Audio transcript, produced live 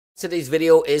Today's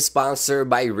video is sponsored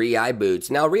by ReiBoot.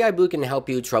 Now, ReiBoot can help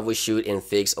you troubleshoot and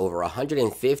fix over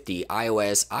 150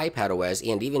 iOS, iPadOS,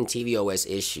 and even tvOS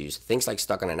issues. Things like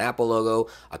stuck on an Apple logo,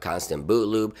 a constant boot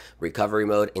loop, recovery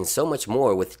mode, and so much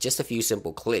more with just a few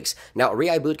simple clicks. Now,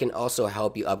 ReiBoot can also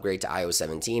help you upgrade to iOS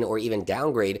 17 or even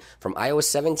downgrade from iOS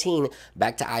 17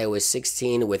 back to iOS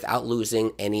 16 without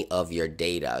losing any of your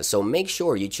data. So make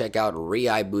sure you check out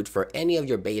ReiBoot for any of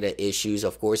your beta issues.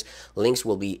 Of course, links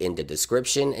will be in the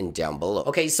description and down below.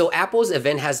 Okay, so Apple's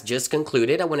event has just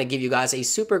concluded. I want to give you guys a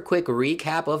super quick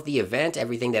recap of the event,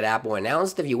 everything that Apple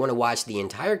announced. If you want to watch the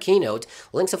entire keynote,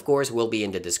 links of course will be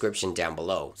in the description down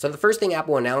below. So the first thing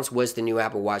Apple announced was the new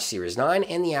Apple Watch Series 9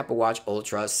 and the Apple Watch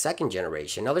Ultra 2nd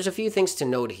generation. Now there's a few things to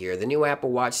note here. The new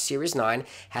Apple Watch Series 9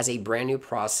 has a brand new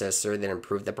processor that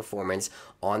improved the performance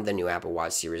on the new Apple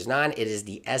Watch Series 9. It is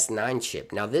the S9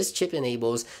 chip. Now this chip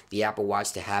enables the Apple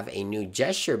Watch to have a new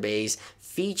gesture-based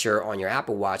feature on your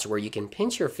Apple Watch where you can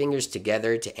pinch your fingers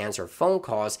together to answer phone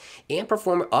calls and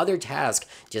perform other tasks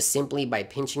just simply by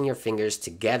pinching your fingers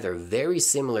together, very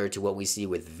similar to what we see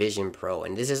with Vision Pro.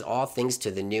 And this is all thanks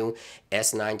to the new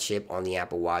S9 chip on the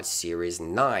Apple Watch Series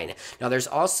 9. Now there's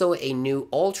also a new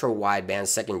ultra wideband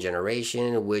 2nd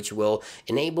generation which will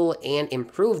enable and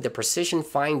improve the precision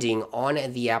finding on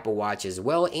the Apple Watch as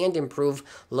well and improve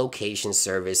location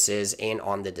services. And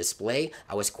on the display,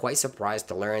 I was quite surprised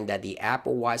to learn that the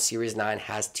Apple Watch Series 9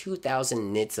 has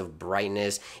 2000 nits of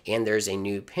brightness, and there's a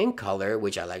new pink color,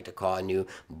 which I like to call a new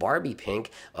Barbie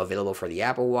pink, available for the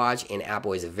Apple Watch. And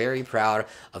Apple is very proud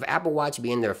of Apple Watch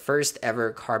being their first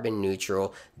ever carbon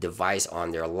neutral device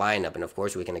on their lineup. And of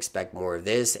course, we can expect more of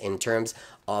this in terms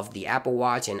of the Apple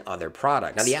Watch and other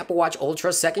products. Now, the Apple Watch Ultra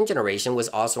 2nd generation was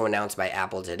also announced by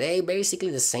Apple today.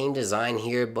 Basically the same design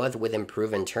here, but with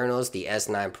improved internals, the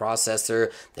S9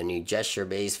 processor, the new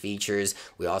gesture-based features.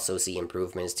 We also see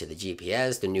improvements to the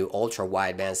GPS. The new ultra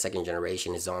wideband 2nd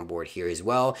generation is on board here as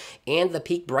well. And the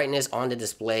peak brightness on the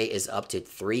display is up to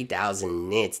 3000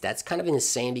 nits. That's kind of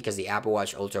insane because the Apple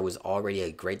Watch Ultra was already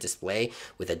a great display.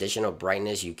 With additional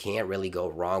brightness, you can't really go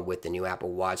wrong with the new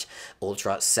Apple Watch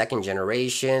Ultra 2nd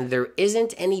generation. There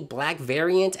isn't any black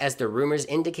variant as the rumors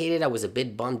indicated. I was a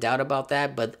bit bummed out about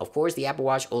that, but of course the Apple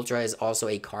Watch Ultra is also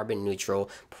a carbon neutral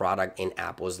product in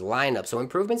Apple's lineup. So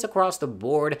improvements across the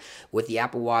board with the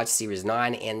Apple Watch Series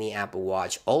 9 and the Apple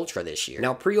Watch Ultra this year.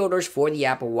 Now pre-orders for the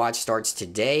Apple Watch starts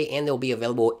today and they'll be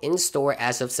available in store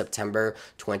as of September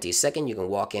 22nd. You can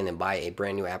walk in and buy a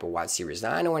brand new Apple Watch Series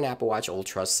 9 or an Apple Watch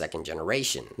Ultra 2nd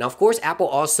generation. Now of course Apple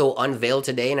also unveiled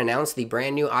today and announced the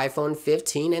brand new iPhone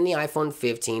 15 and the iPhone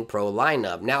 15 Pro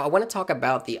lineup. Now I want to talk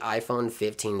about the iPhone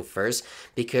 15 first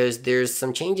because there's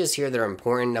some changes here that are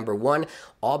important. Number one,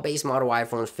 all base model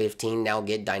iPhone 15 now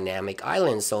get dynamic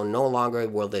island, so no longer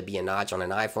will there be a notch on an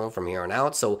iPhone from here on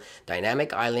out. So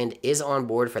dynamic island is on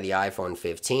board for the iPhone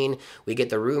 15. We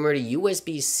get the rumored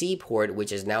USB-C port,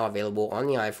 which is now available on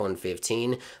the iPhone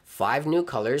 15. 5 new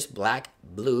colors: black,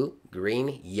 blue,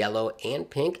 green, yellow, and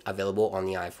pink, available on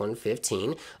the iPhone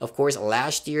 15. Of course,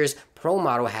 last year's Pro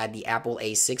model had the Apple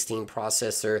A16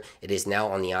 processor. It is now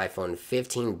on the iPhone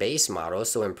 15 base model,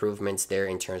 so improvements there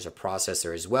in terms of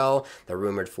processor as well. The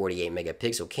rumored 48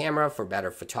 megapixel camera for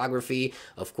better photography.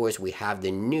 Of course, we have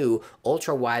the new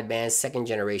ultra wideband 2nd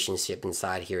generation chip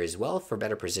inside here as well for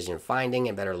better precision finding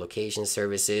and better location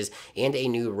services, and a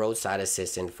new roadside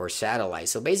assistant for satellite.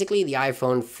 So basically the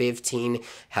iPhone 15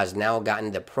 has now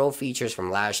gotten the Pro features from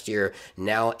last year,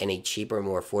 now in a cheaper,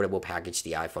 more affordable package,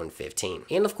 the iPhone 15.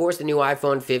 And of course, the new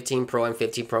iPhone 15 Pro and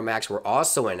 15 Pro Max were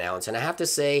also announced, and I have to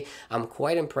say I'm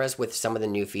quite impressed with some of the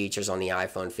new features on the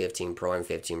iPhone 15 Pro and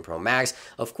 15 Pro Max.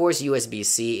 Of course,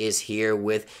 USB-C is here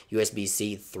with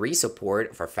USB-C 3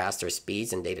 support for faster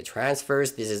speeds and data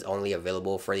transfers. This is only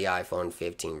available for the iPhone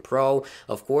 15 Pro.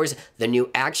 Of course, the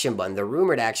new action button, the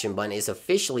rumored action button, is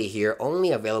officially here,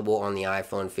 only available on the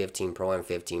iPhone 15 Pro and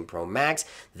 15 Pro Max.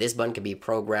 This button can be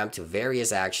programmed to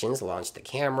various actions: launch the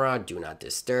camera, do not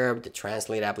disturb, the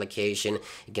translate application.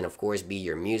 It can of course be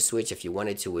your mute switch if you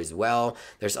wanted to as well.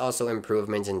 There's also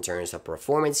improvements in terms of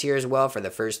performance here as well. For the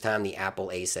first time, the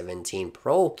Apple A17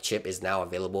 Pro chip is now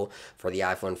available for the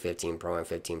iPhone 15 Pro and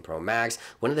 15 Pro Max.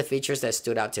 One of the features that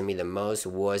stood out to me the most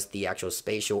was the actual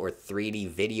spatial or 3D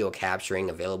video capturing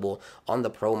available on the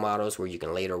Pro models, where you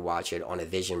can later watch it on a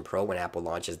Vision Pro when Apple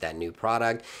launches that new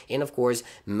product. And of course,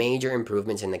 major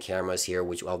improvements in the cameras here,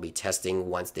 which I'll be testing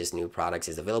once this new product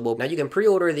is available. Now you can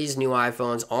pre-order these new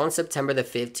iPhones on September the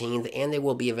 15th, and they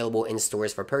will be available in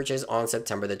stores for purchase on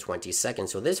September the 22nd.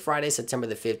 So this Friday, September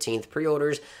the 15th,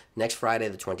 pre-orders. Next Friday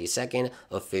the 22nd,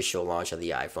 official launch of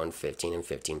the iPhone 15 and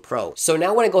 15 Pro. So now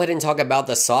I want to go ahead and talk about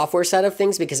the software side of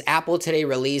things, because Apple today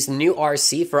released new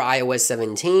RC for iOS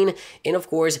 17, and of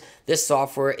course this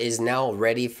software is now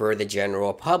ready for the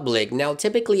general public. Now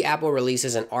typically Apple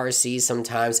releases an RC,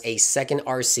 sometimes a second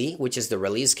RC, which is the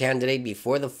release candidate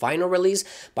before the final release.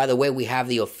 By the way, we have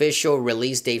the official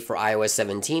release date for iOS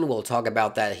 17. We'll talk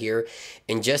about that here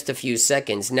in just a few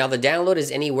seconds. Now the download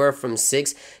is anywhere from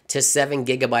 6 to 7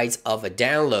 gigabytes of a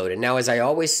download. And now, as I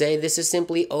always say, this is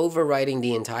simply overwriting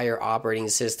the entire operating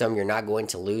system. You're not going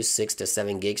to lose 6 to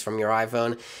 7 gigs from your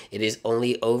iPhone. It is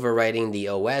only overwriting the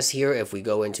OS here. If we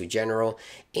go into general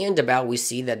and about, we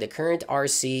see that the current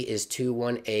RC is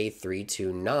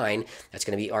 21A329. That's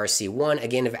going to be RC1.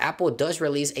 Again, if Apple does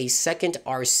release a second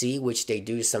RC, which they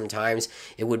do sometimes,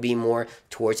 it would be more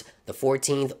towards the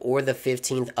 14th or the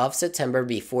 15th of September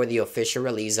before the official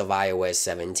release of iOS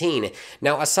 17.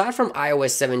 Now, aside from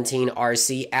iOS 17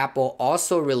 RC, Apple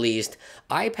also released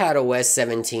iPadOS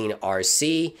 17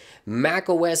 RC.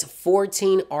 macOS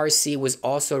 14 RC was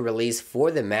also released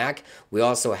for the Mac. We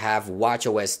also have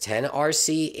watchOS 10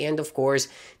 RC, and of course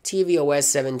tvOS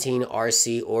 17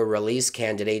 RC or release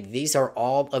candidate. These are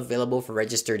all available for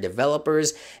registered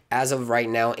developers as of right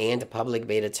now and public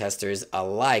beta testers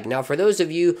alike. Now, for those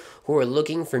of you who are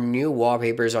looking for new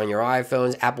wallpapers on your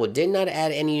iPhones, Apple did not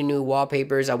add any new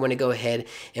wallpapers. I want to go ahead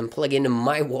and plug into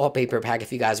my wallpaper pack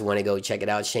if you guys want to go check it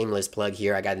out. Shameless plug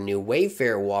here. I got a new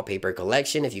Wayfair wallpaper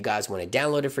collection. If you guys want to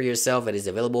download it for yourself, it is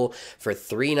available for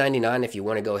 $3.99 if you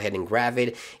want to go ahead and grab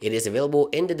it. It is available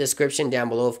in the description down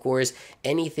below. Of course,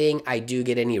 anything I do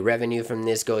get any revenue from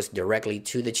this goes directly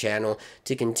to the channel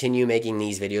to continue making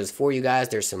these videos for you guys.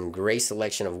 There's some great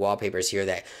selection of wallpapers here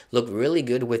that look really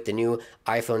good with the new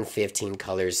iPhone 15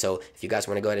 colors. So if you guys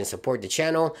want to go ahead and support the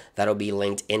channel, that'll be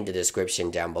linked in the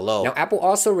description down below. Now, Apple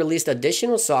also released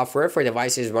additional software for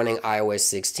devices running iOS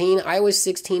 16.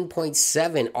 iOS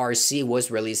 16.7 RC was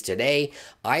released today.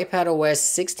 iPadOS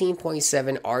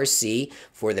 16.7 RC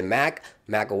for the Mac,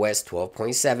 macOS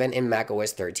 12.7, and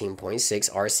macOS 13.6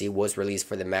 RC was released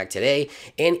for the Mac today.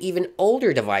 And even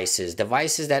older devices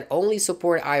that only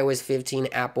support iOS 15,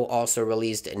 Apple also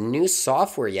released new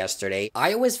software yesterday.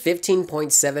 iOS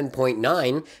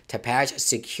 15.7.9 to patch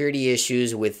security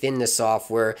issues within the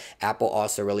software. Apple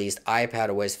also released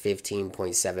iPadOS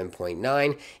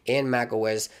 15.7.9 and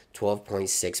macOS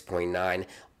 12.6.9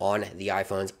 on the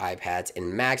iPhones, iPads,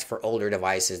 and Macs for older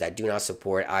devices that do not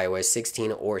support iOS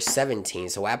 16 or 17.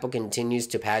 So Apple continues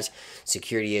to patch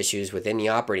security issues within the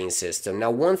operating system. Now,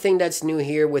 one thing that's new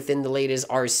here within the latest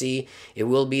RC, it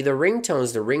will be the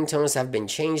ringtones. The ringtones have been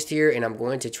changed here, and I'm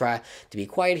going to try to be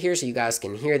quiet here so you guys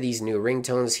can hear these new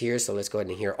ringtones here. So let's go ahead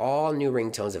and hear all new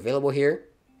ringtones available here.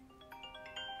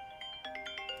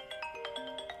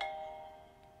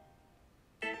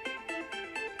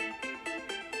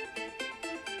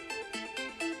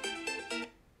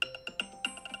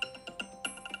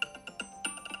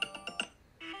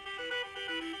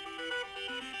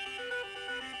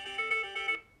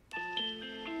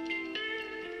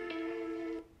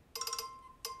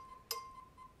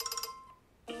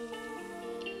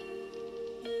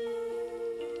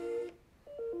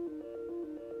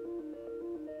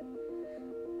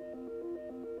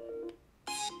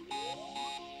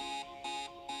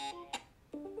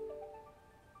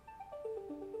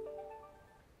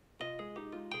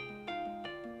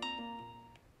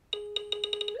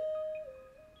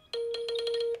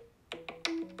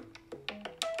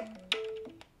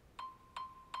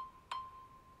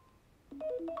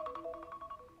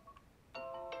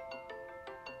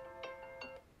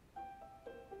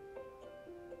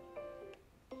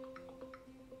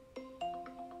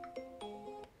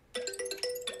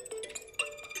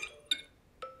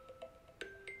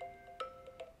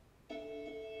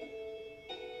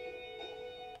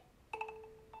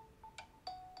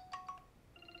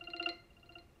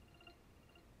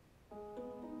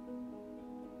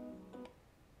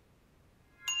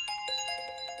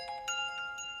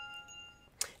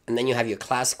 And then you have your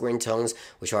classic ringtones,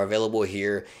 which are available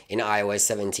here in iOS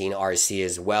 17 RC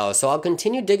as well. So I'll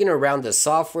continue digging around the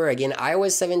software. Again,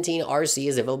 iOS 17 RC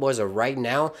is available as of right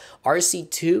now.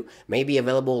 RC2 may be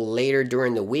available later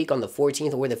during the week on the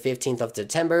 14th or the 15th of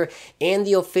September. And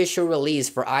the official release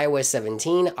for iOS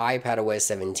 17, iPadOS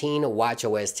 17,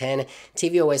 watchOS 10,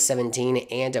 tvOS 17,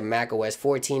 and macOS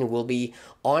 14 will be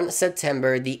on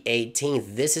September the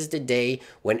 18th. This is the day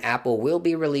when Apple will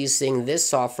be releasing this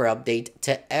software update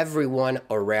to everyone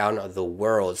around the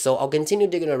world. So I'll continue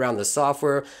digging around the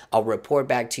software. I'll report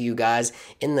back to you guys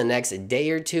in the next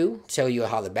day or two, tell you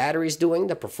how the battery's doing,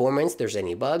 the performance, there's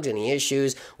any bugs, any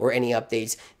issues, or any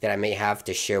updates that I may have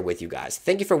to share with you guys.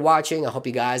 Thank you for watching. I hope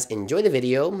you guys enjoy the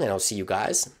video, and I'll see you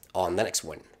guys on the next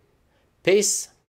one. Peace.